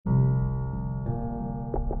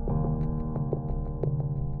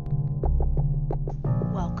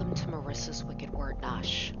Marissa's Wicked Word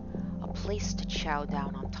Nosh, a place to chow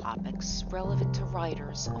down on topics relevant to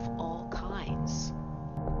writers of all kinds.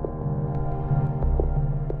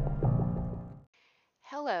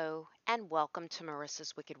 Hello, and welcome to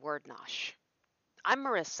Marissa's Wicked Word Nosh. I'm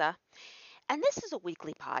Marissa, and this is a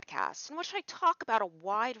weekly podcast in which I talk about a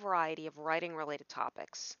wide variety of writing-related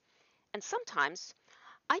topics. And sometimes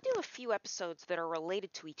I do a few episodes that are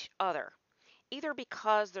related to each other, either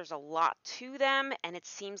because there's a lot to them and it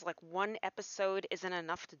seems like one episode isn't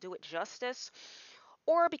enough to do it justice,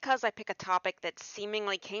 or because I pick a topic that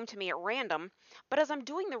seemingly came to me at random, but as I'm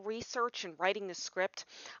doing the research and writing the script,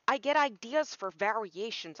 I get ideas for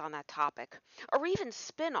variations on that topic, or even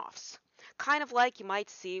spin offs. Kind of like you might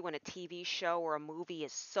see when a TV show or a movie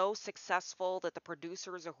is so successful that the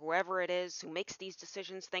producers or whoever it is who makes these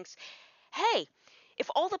decisions thinks, hey, if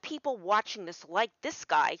all the people watching this like this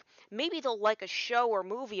guy, maybe they'll like a show or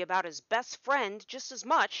movie about his best friend just as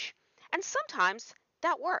much. And sometimes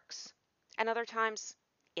that works, and other times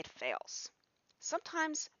it fails.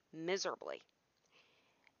 Sometimes miserably.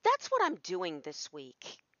 That's what I'm doing this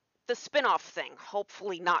week. The spin-off thing,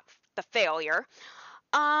 hopefully not the failure.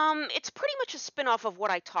 It's pretty much a spin-off of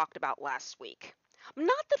what I talked about last week.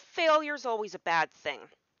 Not that failure's always a bad thing.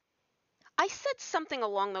 I said something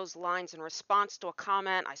along those lines in response to a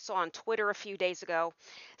comment I saw on Twitter a few days ago.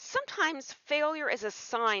 Sometimes failure is a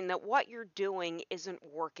sign that what you're doing isn't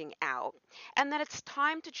working out, and that it's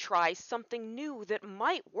time to try something new that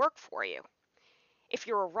might work for you. If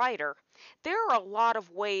you're a writer, there are a lot of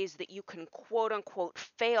ways that you can quote unquote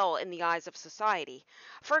fail in the eyes of society.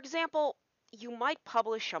 For example, you might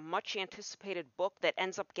publish a much anticipated book that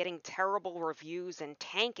ends up getting terrible reviews and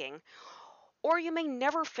tanking, or you may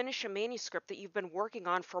never finish a manuscript that you've been working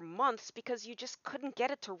on for months because you just couldn't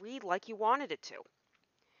get it to read like you wanted it to.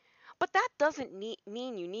 But that doesn't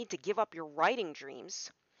mean you need to give up your writing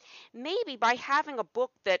dreams. Maybe by having a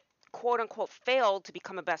book that quote unquote failed to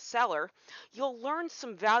become a bestseller, you'll learn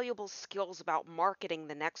some valuable skills about marketing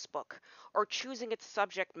the next book or choosing its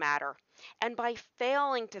subject matter. And by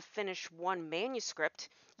failing to finish one manuscript,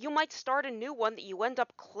 you might start a new one that you end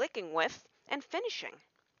up clicking with and finishing.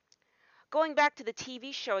 Going back to the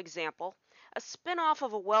TV show example, a spin-off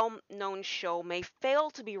of a well-known show may fail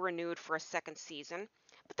to be renewed for a second season,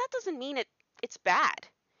 but that doesn't mean it's bad.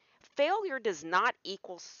 Failure does not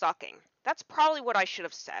equal sucking. That's probably what I should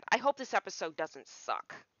have said. I hope this episode doesn't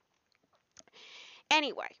suck.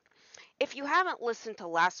 Anyway, if you haven't listened to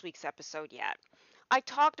last week's episode yet, I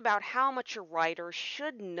talked about how much a writer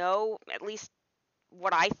should know, at least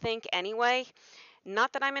what I think anyway.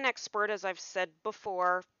 Not that I'm an expert, as I've said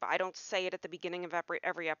before. I don't say it at the beginning of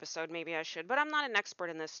every episode. Maybe I should, but I'm not an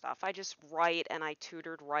expert in this stuff. I just write, and I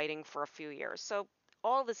tutored writing for a few years. So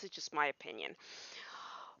all this is just my opinion.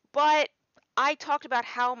 But I talked about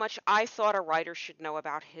how much I thought a writer should know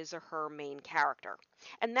about his or her main character.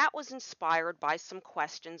 And that was inspired by some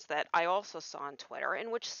questions that I also saw on Twitter,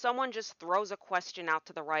 in which someone just throws a question out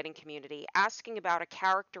to the writing community asking about a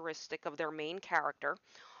characteristic of their main character,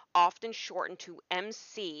 often shortened to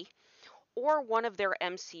MC, or one of their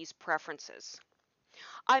MC's preferences.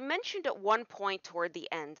 I mentioned at one point toward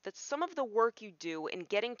the end that some of the work you do in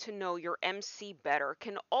getting to know your MC better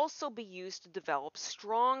can also be used to develop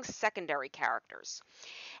strong secondary characters,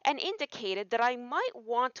 and indicated that I might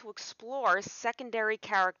want to explore secondary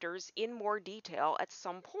characters in more detail at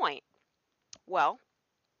some point. Well,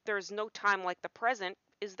 there's no time like the present,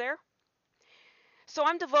 is there? So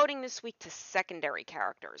I'm devoting this week to secondary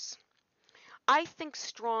characters. I think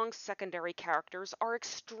strong secondary characters are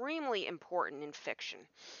extremely important in fiction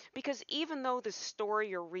because even though the story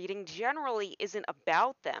you're reading generally isn't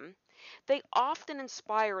about them, they often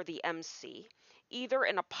inspire the MC, either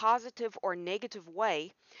in a positive or negative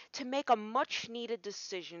way, to make a much needed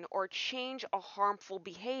decision or change a harmful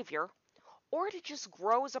behavior, or to just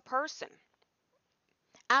grow as a person.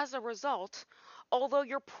 As a result, although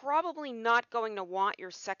you're probably not going to want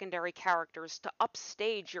your secondary characters to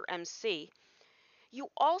upstage your MC, you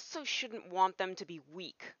also shouldn't want them to be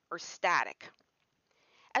weak or static.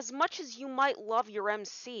 As much as you might love your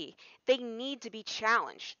MC, they need to be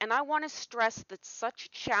challenged, and I want to stress that such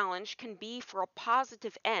a challenge can be for a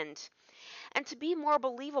positive end. And to be more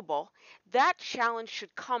believable, that challenge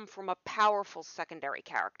should come from a powerful secondary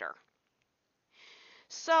character.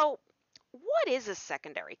 So, what is a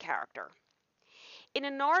secondary character? In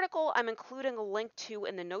an article I'm including a link to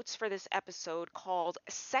in the notes for this episode called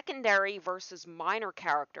Secondary versus Minor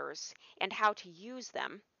Characters and How to Use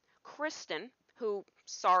Them, Kristen, who,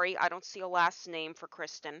 sorry, I don't see a last name for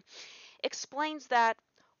Kristen, explains that,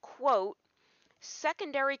 quote,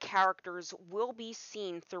 secondary characters will be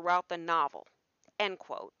seen throughout the novel, end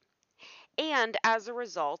quote. And as a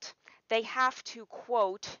result, they have to,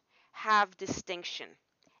 quote, have distinction,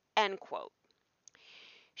 end quote.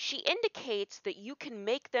 She indicates that you can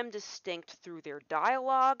make them distinct through their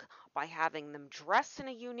dialogue, by having them dress in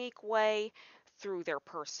a unique way, through their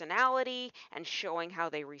personality, and showing how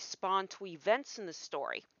they respond to events in the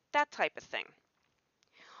story, that type of thing.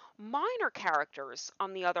 Minor characters,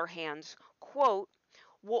 on the other hand, quote,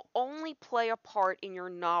 will only play a part in your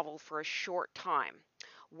novel for a short time,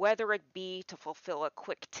 whether it be to fulfill a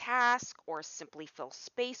quick task or simply fill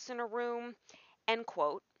space in a room, end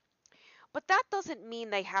quote. But that doesn't mean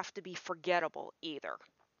they have to be forgettable either.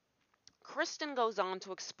 Kristen goes on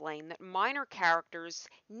to explain that minor characters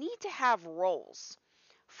need to have roles.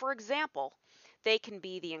 For example, they can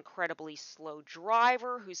be the incredibly slow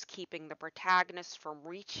driver who's keeping the protagonist from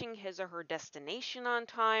reaching his or her destination on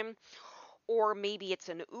time, or maybe it's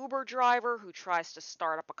an Uber driver who tries to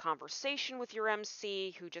start up a conversation with your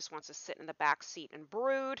MC who just wants to sit in the back seat and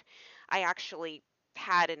brood. I actually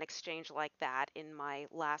had an exchange like that in my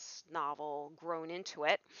last novel, Grown Into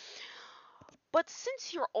It. But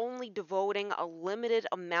since you're only devoting a limited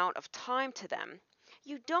amount of time to them,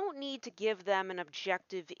 you don't need to give them an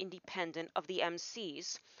objective independent of the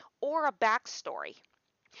MCs or a backstory,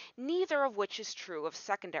 neither of which is true of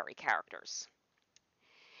secondary characters.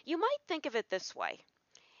 You might think of it this way.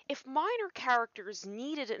 If minor characters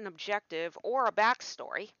needed an objective or a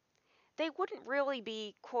backstory, they wouldn't really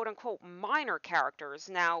be quote unquote minor characters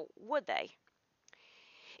now, would they?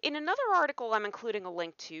 In another article I'm including a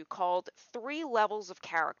link to called Three Levels of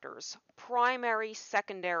Characters: Primary,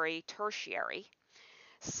 Secondary, Tertiary,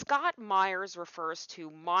 Scott Myers refers to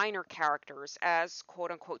minor characters as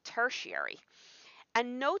quote unquote tertiary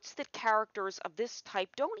and notes that characters of this type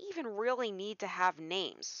don't even really need to have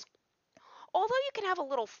names. Although you can have a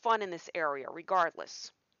little fun in this area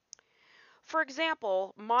regardless. For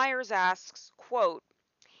example, Myers asks, quote,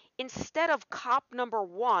 instead of cop number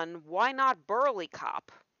 1, why not burly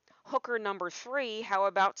cop? Hooker number 3, how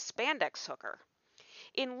about spandex hooker?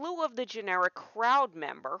 In lieu of the generic crowd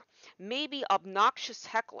member, maybe obnoxious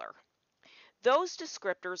heckler. Those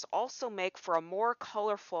descriptors also make for a more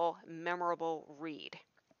colorful, memorable read.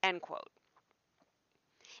 End quote.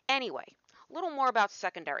 Anyway, a little more about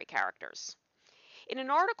secondary characters. In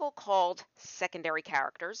an article called Secondary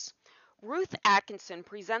Characters, Ruth Atkinson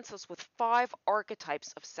presents us with 5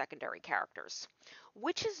 archetypes of secondary characters,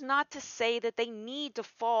 which is not to say that they need to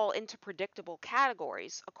fall into predictable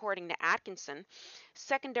categories. According to Atkinson,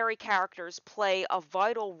 secondary characters play a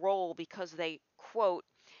vital role because they, quote,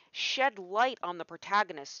 shed light on the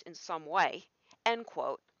protagonist in some way, end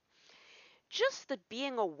quote. Just that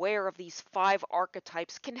being aware of these 5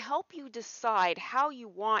 archetypes can help you decide how you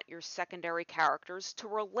want your secondary characters to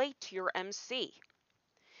relate to your MC.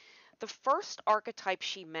 The first archetype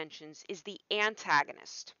she mentions is the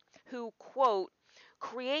antagonist, who, quote,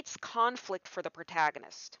 creates conflict for the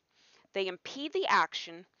protagonist. They impede the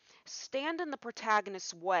action, stand in the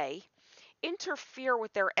protagonist's way, interfere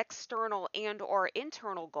with their external and or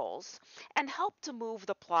internal goals, and help to move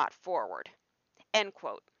the plot forward. End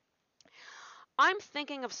quote. I'm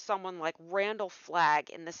thinking of someone like Randall Flagg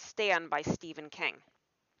in The Stand by Stephen King.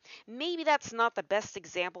 Maybe that's not the best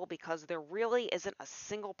example because there really isn't a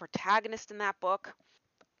single protagonist in that book.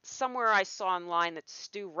 Somewhere I saw online that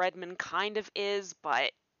Stu Redman kind of is,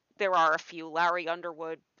 but there are a few. Larry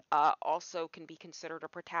Underwood also can be considered a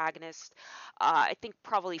protagonist. I think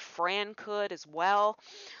probably Fran could as well.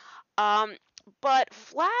 Um, but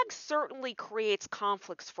Flagg certainly creates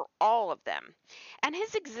conflicts for all of them, and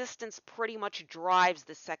his existence pretty much drives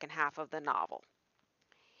the second half of the novel.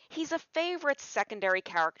 He's a favorite secondary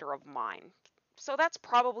character of mine, so that's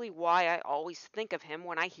probably why I always think of him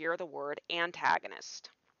when I hear the word antagonist.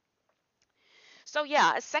 So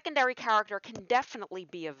yeah, a secondary character can definitely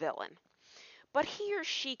be a villain, but he or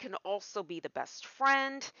she can also be the best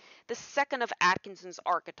friend, the second of Atkinson's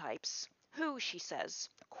archetypes, who, she says,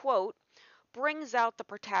 quote, brings out the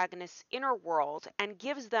protagonist's inner world and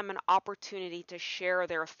gives them an opportunity to share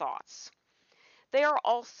their thoughts. They are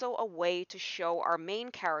also a way to show our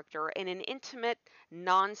main character in an intimate,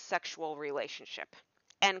 non-sexual relationship.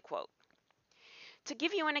 End quote. To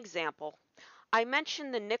give you an example, I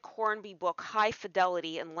mentioned the Nick Hornby book High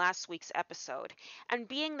Fidelity in last week's episode, and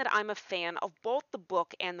being that I'm a fan of both the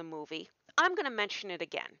book and the movie, I'm going to mention it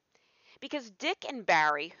again. Because Dick and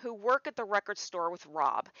Barry, who work at the record store with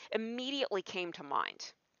Rob, immediately came to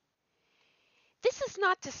mind. This is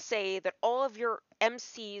not to say that all of your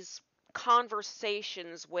MC's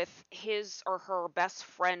conversations with his or her best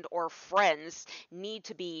friend or friends need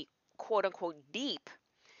to be quote unquote deep.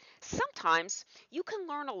 Sometimes you can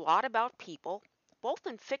learn a lot about people both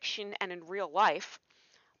in fiction and in real life,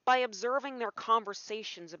 by observing their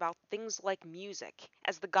conversations about things like music,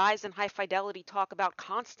 as the guys in High Fidelity talk about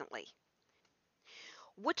constantly.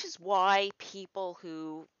 Which is why people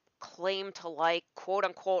who claim to like quote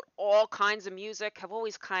unquote all kinds of music have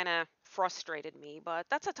always kind of frustrated me, but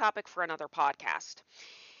that's a topic for another podcast.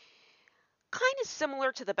 Kind of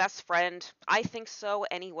similar to the best friend, I think so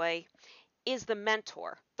anyway, is the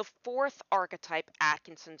mentor, the fourth archetype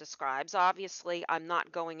Atkinson describes. Obviously, I'm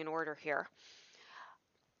not going in order here.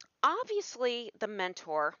 Obviously, the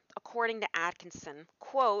mentor, according to Atkinson,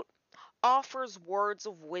 quote, offers words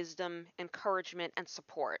of wisdom, encouragement, and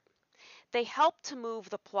support. They help to move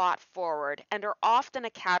the plot forward and are often a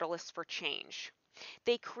catalyst for change.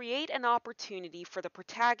 They create an opportunity for the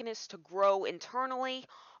protagonist to grow internally,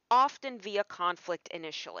 often via conflict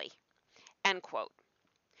initially. End quote.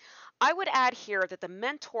 I would add here that the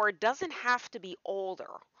mentor doesn't have to be older,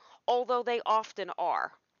 although they often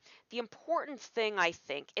are. The important thing, I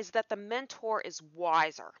think, is that the mentor is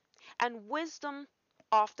wiser, and wisdom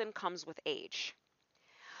often comes with age.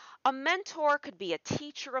 A mentor could be a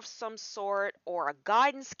teacher of some sort or a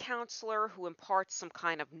guidance counselor who imparts some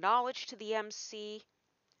kind of knowledge to the MC.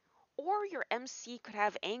 Or your MC could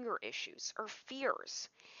have anger issues or fears,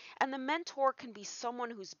 and the mentor can be someone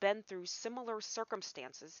who's been through similar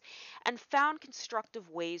circumstances and found constructive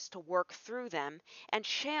ways to work through them and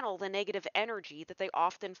channel the negative energy that they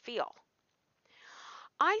often feel.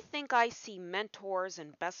 I think I see mentors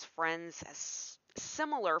and best friends as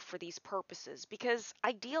similar for these purposes because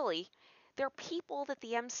ideally, they're people that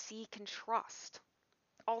the MC can trust.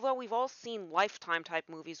 Although we've all seen Lifetime type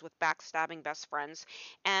movies with backstabbing best friends,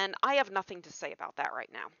 and I have nothing to say about that right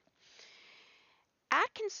now.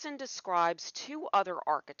 Atkinson describes two other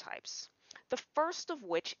archetypes, the first of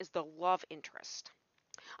which is the love interest.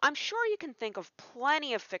 I'm sure you can think of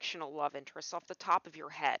plenty of fictional love interests off the top of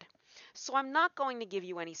your head, so I'm not going to give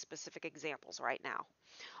you any specific examples right now.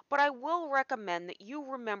 But I will recommend that you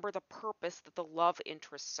remember the purpose that the love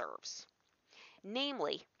interest serves.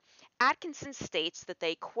 Namely, Atkinson states that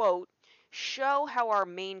they, quote, show how our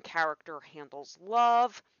main character handles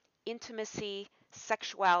love, intimacy,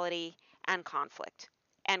 sexuality, and conflict,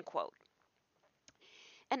 end quote.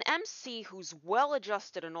 An MC who's well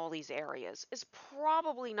adjusted in all these areas is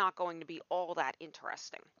probably not going to be all that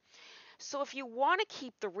interesting. So if you want to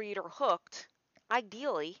keep the reader hooked,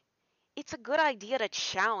 ideally, it's a good idea to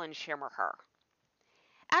challenge him or her.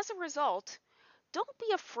 As a result, don't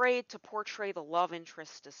be afraid to portray the love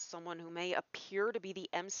interest as someone who may appear to be the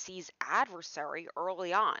MC's adversary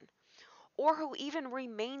early on, or who even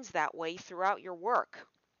remains that way throughout your work.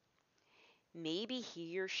 Maybe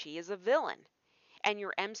he or she is a villain, and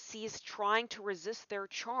your MC is trying to resist their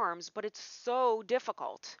charms, but it's so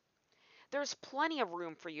difficult. There's plenty of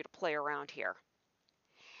room for you to play around here.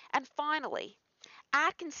 And finally,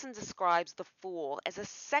 Atkinson describes the Fool as a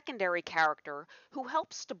secondary character who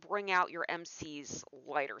helps to bring out your MC's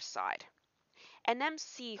lighter side. An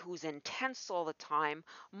MC who's intense all the time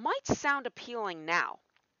might sound appealing now,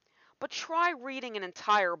 but try reading an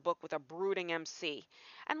entire book with a brooding MC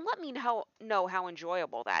and let me know how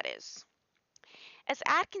enjoyable that is. As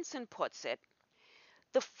Atkinson puts it,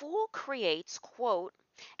 the Fool creates, quote,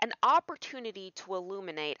 an opportunity to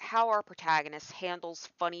illuminate how our protagonist handles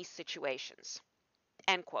funny situations,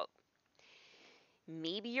 end quote.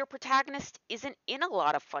 Maybe your protagonist isn't in a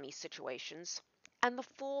lot of funny situations, and the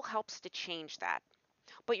Fool helps to change that.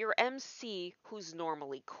 But your MC, who's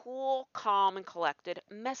normally cool, calm, and collected,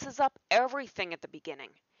 messes up everything at the beginning.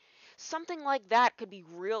 Something like that could be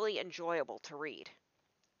really enjoyable to read.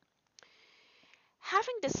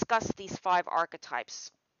 Having discussed these five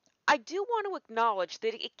archetypes, I do want to acknowledge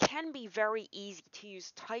that it can be very easy to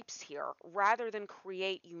use types here rather than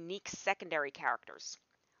create unique secondary characters.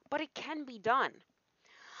 But it can be done.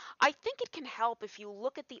 I think it can help if you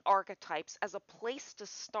look at the archetypes as a place to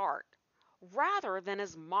start rather than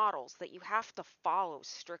as models that you have to follow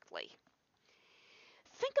strictly.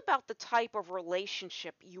 Think about the type of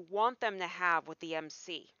relationship you want them to have with the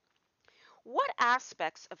MC. What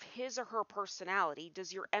aspects of his or her personality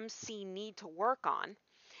does your MC need to work on?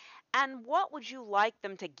 And what would you like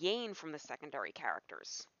them to gain from the secondary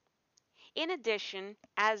characters? In addition,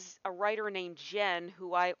 as a writer named Jen,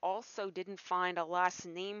 who I also didn't find a last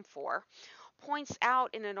name for, points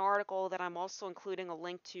out in an article that I'm also including a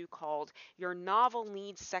link to called Your Novel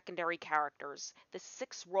Needs Secondary Characters, the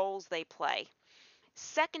 6 Roles They Play.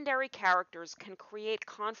 Secondary characters can create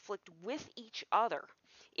conflict with each other,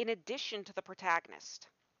 in addition to the protagonist.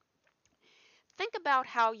 Think about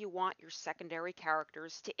how you want your secondary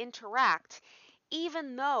characters to interact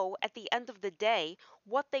even though at the end of the day,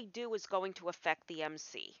 what they do is going to affect the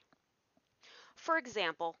MC. For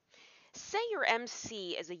example, say your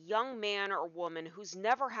MC is a young man or woman who's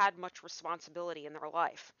never had much responsibility in their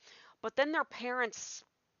life, but then their parents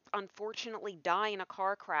unfortunately die in a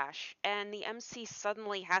car crash, and the MC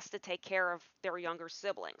suddenly has to take care of their younger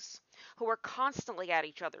siblings, who are constantly at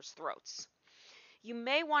each other's throats. You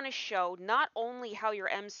may want to show not only how your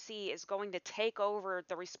MC is going to take over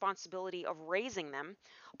the responsibility of raising them,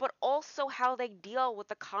 but also how they deal with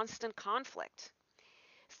the constant conflict.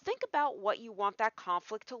 Think about what you want that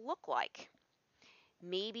conflict to look like.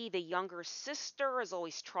 Maybe the younger sister is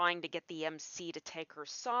always trying to get the MC to take her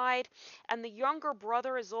side, and the younger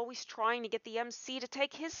brother is always trying to get the MC to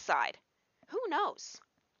take his side. Who knows?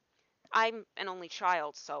 I'm an only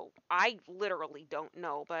child, so I literally don't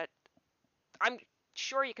know, but I'm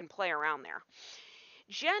sure you can play around there.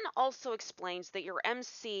 Jen also explains that your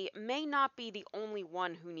MC may not be the only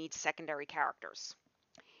one who needs secondary characters.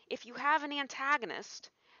 If you have an antagonist,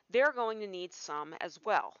 they're going to need some as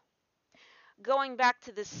well. Going back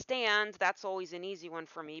to The Stand, that's always an easy one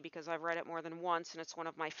for me because I've read it more than once and it's one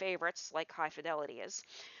of my favorites, like High Fidelity is.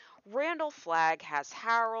 Randall Flagg has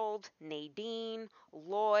Harold, Nadine,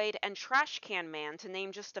 Lloyd, and Trash Can Man, to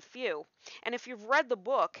name just a few. And if you've read the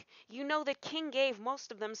book, you know that King gave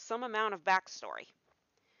most of them some amount of backstory.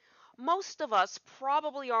 Most of us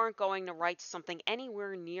probably aren't going to write something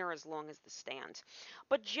anywhere near as long as The Stand,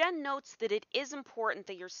 but Jen notes that it is important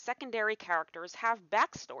that your secondary characters have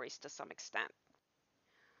backstories to some extent.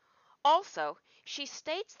 Also, she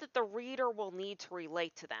states that the reader will need to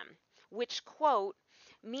relate to them, which, quote,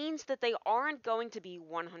 means that they aren't going to be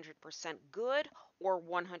 100% good or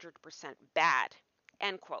 100% bad,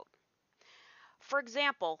 end quote. For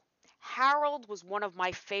example, Harold was one of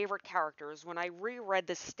my favorite characters when I reread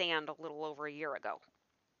The Stand a little over a year ago.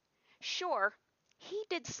 Sure, he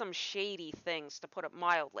did some shady things, to put it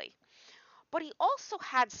mildly, but he also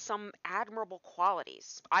had some admirable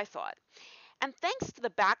qualities, I thought. And thanks to the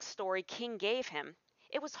backstory King gave him,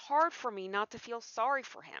 it was hard for me not to feel sorry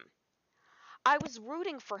for him. I was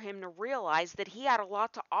rooting for him to realize that he had a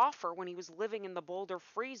lot to offer when he was living in the Boulder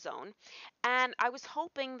Free Zone, and I was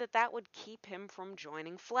hoping that that would keep him from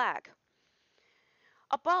joining Flag.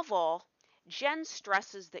 Above all, Jen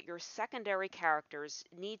stresses that your secondary characters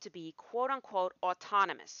need to be quote unquote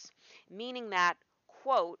autonomous, meaning that,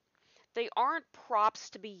 quote, they aren't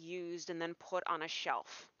props to be used and then put on a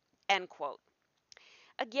shelf, end quote.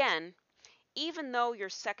 Again, even though your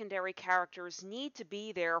secondary characters need to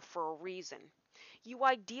be there for a reason, you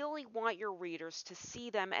ideally want your readers to see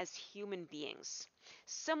them as human beings,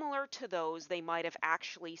 similar to those they might have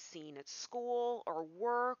actually seen at school or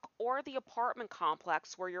work or the apartment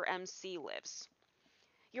complex where your MC lives.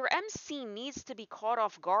 Your MC needs to be caught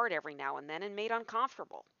off guard every now and then and made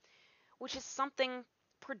uncomfortable, which is something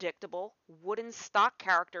predictable wooden stock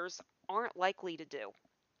characters aren't likely to do.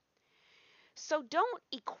 So don't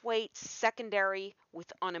equate secondary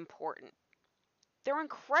with unimportant. They're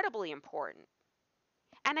incredibly important.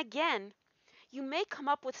 And again, you may come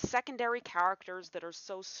up with secondary characters that are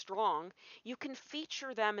so strong you can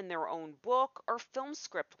feature them in their own book or film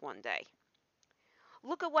script one day.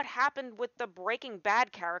 Look at what happened with the Breaking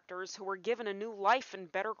Bad characters who were given a new life in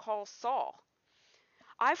Better Call Saul.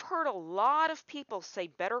 I've heard a lot of people say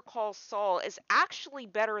Better Call Saul is actually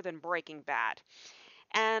better than Breaking Bad.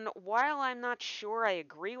 And while I'm not sure I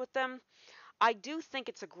agree with them, I do think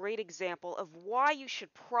it's a great example of why you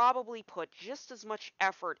should probably put just as much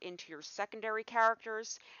effort into your secondary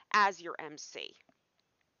characters as your MC.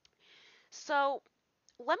 So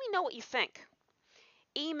let me know what you think.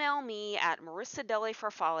 Email me at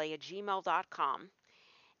marissadelefarfalle@gmail.com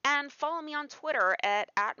and follow me on Twitter at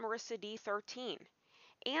marissad13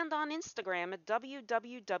 and on Instagram at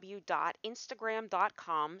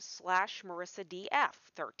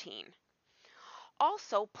www.instagram.com/marissadf13.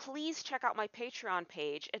 Also, please check out my Patreon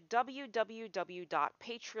page at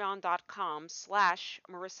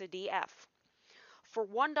www.patreon.com/marissadf. For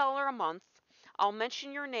 $1 a month, I'll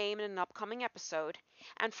mention your name in an upcoming episode,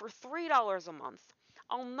 and for $3 a month,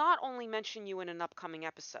 I'll not only mention you in an upcoming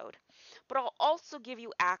episode, but I'll also give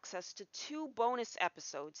you access to 2 bonus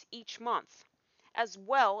episodes each month, as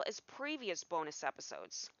well as previous bonus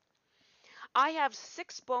episodes. I have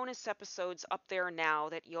 6 bonus episodes up there now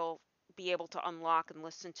that you'll be able to unlock and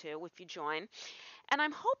listen to if you join, and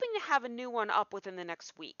I'm hoping to have a new one up within the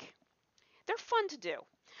next week. They're fun to do.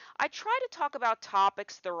 I try to talk about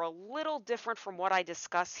topics that are a little different from what I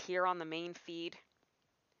discuss here on the main feed.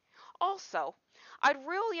 Also, I'd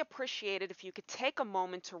really appreciate it if you could take a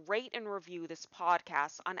moment to rate and review this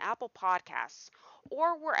podcast on Apple Podcasts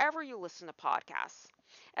or wherever you listen to podcasts,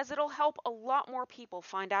 as it'll help a lot more people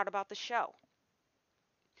find out about the show.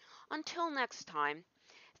 Until next time,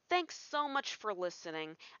 thanks so much for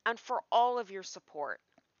listening and for all of your support.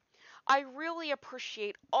 I really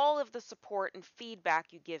appreciate all of the support and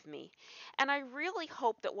feedback you give me, and I really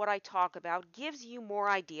hope that what I talk about gives you more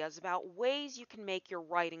ideas about ways you can make your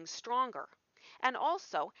writing stronger. And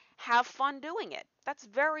also, have fun doing it. That's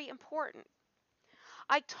very important.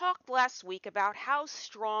 I talked last week about how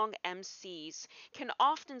strong MCs can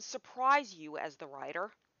often surprise you as the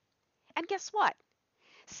writer. And guess what?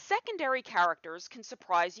 Secondary characters can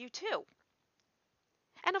surprise you too.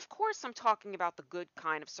 And of course, I'm talking about the good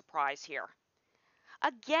kind of surprise here.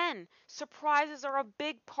 Again, surprises are a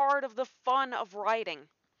big part of the fun of writing.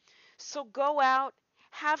 So go out,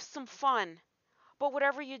 have some fun, but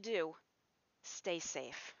whatever you do, stay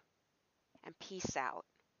safe and peace out.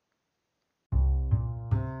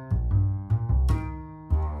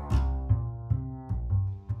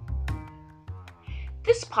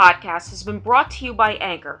 This podcast has been brought to you by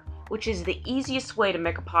Anchor, which is the easiest way to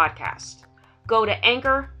make a podcast. Go to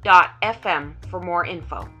anchor.fm for more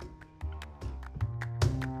info.